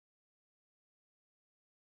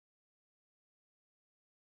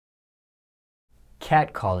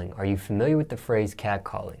Catcalling. Are you familiar with the phrase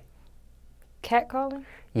catcalling? Catcalling?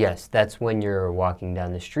 Yes, that's when you're walking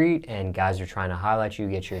down the street and guys are trying to highlight you,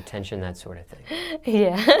 get your attention, that sort of thing.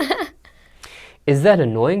 Yeah. Is that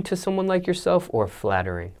annoying to someone like yourself or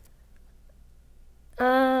flattering?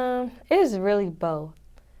 It's really both.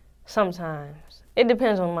 Sometimes. It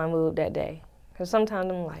depends on my mood that day. Because sometimes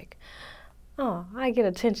I'm like, oh, I get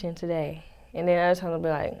attention today. And then other times I'll be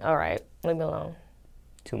like, all right, leave me alone.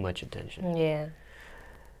 Too much attention. Yeah.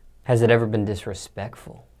 Has it ever been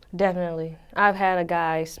disrespectful? Definitely. I've had a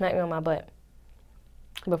guy smack me on my butt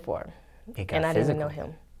before. It got and I physical. didn't even know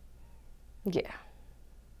him. Yeah.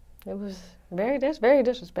 That's very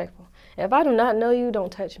disrespectful. If I do not know you,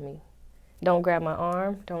 don't touch me. Don't grab my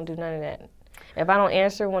arm. Don't do none of that. If I don't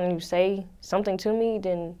answer when you say something to me,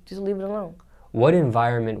 then just leave it alone. What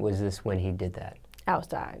environment was this when he did that?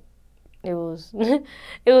 Outside. It was it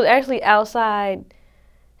was actually outside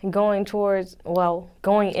going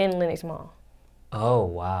in Lenox Mall. Oh,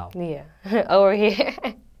 wow. Yeah. Over here.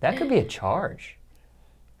 That could be a charge.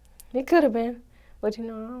 It could have been. But you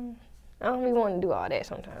know, I don't be wanting to do all that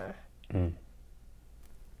sometimes. Mm.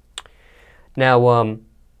 Now,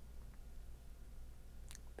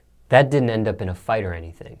 that didn't end up in a fight or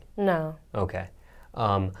anything? No. Okay.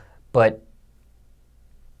 But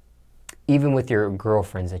even with your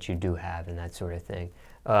girlfriends that you do have and that sort of thing,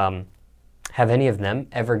 have any of them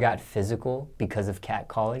ever got physical because of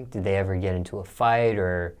catcalling? Did they ever get into a fight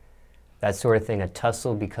or that sort of thing, a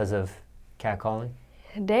tussle because of catcalling?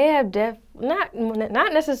 They have not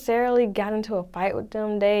necessarily got into a fight with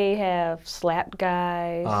them. They have slapped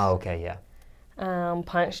guys. Oh, okay, yeah.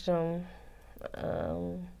 Punched them.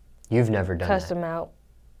 You've never done cussed that? them out.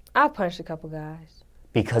 I punched a couple guys.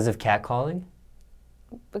 Because of catcalling?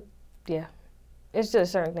 But yeah, it's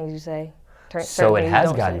just certain things you say. So it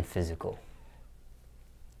has gotten physical.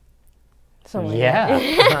 Something yeah.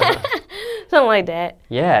 Like that. Something like that.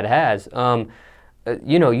 Yeah, it has.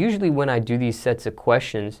 You know, usually when I do these sets of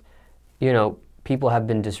questions, you know, people have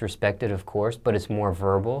been disrespected, of course, but it's more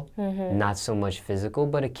verbal, not so much physical.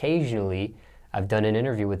 But occasionally, I've done an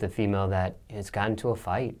interview with a female that has gotten into a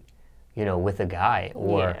fight, you know, with a guy,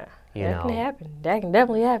 or you know, that can happen. That can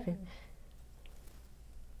definitely happen.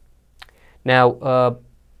 Now,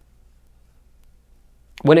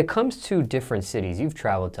 when it comes to different cities, you've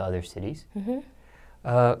traveled to other cities.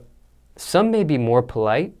 Some may be more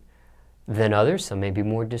polite than others. Some may be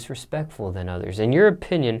more disrespectful than others. In your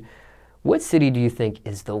opinion, what city do you think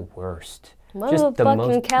is the worst?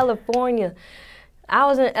 Motherfucking California. I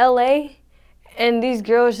was in LA, and these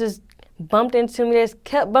girls just bumped into me. They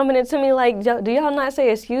kept bumping into me like, do y'all not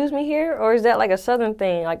say excuse me here? Or is that like a Southern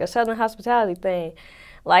thing, like a Southern hospitality thing?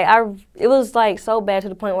 Like, it was like so bad to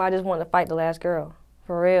the point where I just wanted to fight the last girl.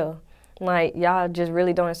 For real. Like, y'all just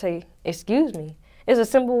really don't say excuse me. It's a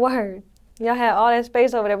simple word. Y'all had all that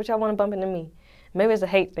space over there, but y'all want to bump into me. Maybe it's a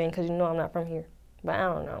hate thing because you know I'm not from here. But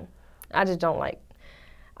I don't know. I just don't like.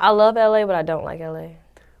 I love LA, but I don't like LA.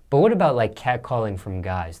 But what about like catcalling from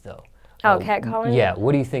guys, though? Oh, catcalling? Yeah.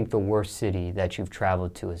 What do you think the worst city that you've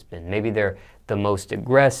traveled to has been? Maybe they're the most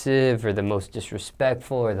aggressive or the most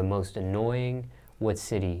disrespectful or the most annoying. What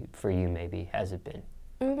city for you maybe has it been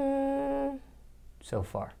so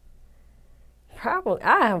far?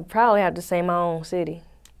 I probably have to say my own city.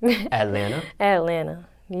 Atlanta? Atlanta,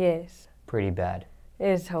 yes. Pretty bad.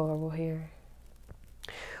 It's horrible here.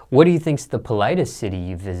 What do you think's the politest city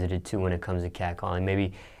you've visited to when it comes to catcalling?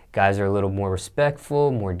 Maybe guys are a little more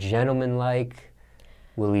respectful, more gentleman-like,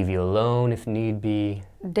 will leave you alone if need be.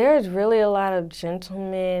 There's really a lot of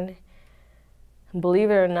gentlemen,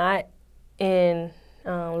 believe it or not, in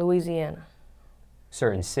Louisiana.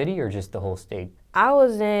 Certain city or just the whole state? I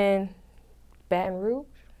was in Baton Rouge.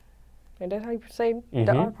 Is that how you say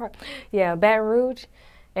the R part? Yeah, Baton Rouge.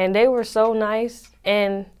 And they were so nice.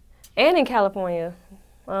 And in California,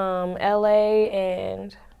 LA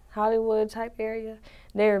and Hollywood type area,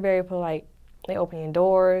 they were very polite. They opened your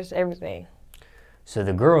doors, everything. So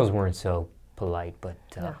the girls weren't so polite, but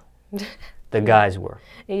No. the guys were.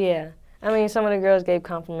 Yeah. I mean, some of the girls gave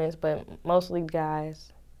compliments, but mostly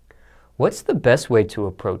guys. What's the best way to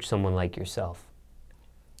approach someone like yourself?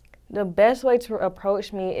 The best way to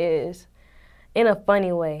approach me is in a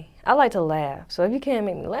funny way. I like to laugh. So if you can't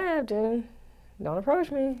make me laugh, then don't approach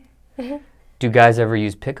me. Do guys ever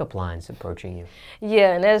use pickup lines approaching you?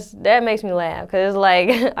 Yeah, and that makes me laugh because it's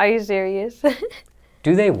like, are you serious?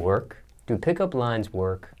 Do they work? Do pickup lines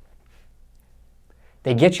work?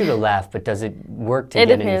 They get you to laugh, but does it work to get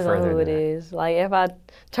any further? It depends on who it is. Like if I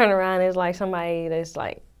turn around, it's like somebody that's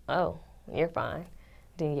like, oh, you're fine,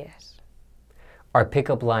 then yes. Are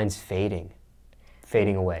pickup lines fading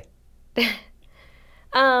away?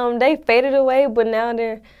 They faded away, but now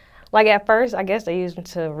they're, like at first, I guess they used them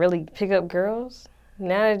to really pick up girls.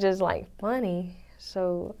 Now they're just like funny.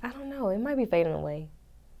 So I don't know, it might be fading away.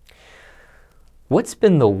 What's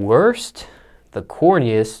been the worst, the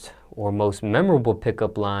corniest, or most memorable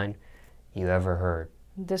pickup line you ever heard?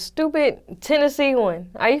 The stupid Tennessee one.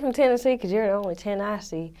 Are you from Tennessee? Because you're the only 10 I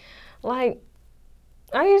see. Like,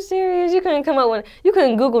 are you serious? You couldn't come up with, you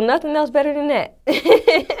couldn't Google nothing else better than that.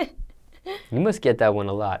 You must get that one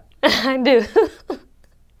a lot. I do.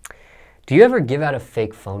 Do you ever give out a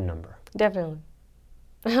fake phone number? Definitely.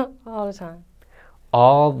 All the time.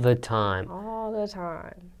 All the time. All the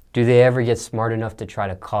time. Do they ever get smart enough to try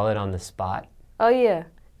to call it on the spot? Oh, yeah.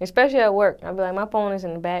 Especially at work. I'll be like, my phone is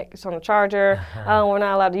in the back. It's on the charger. We're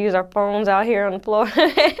not allowed to use our phones out here on the floor.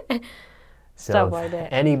 So Stuff like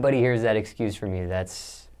that. Anybody hears that excuse from you,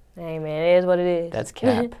 that's... Hey, man, it is what it is. That's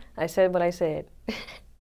cap. I said what I said.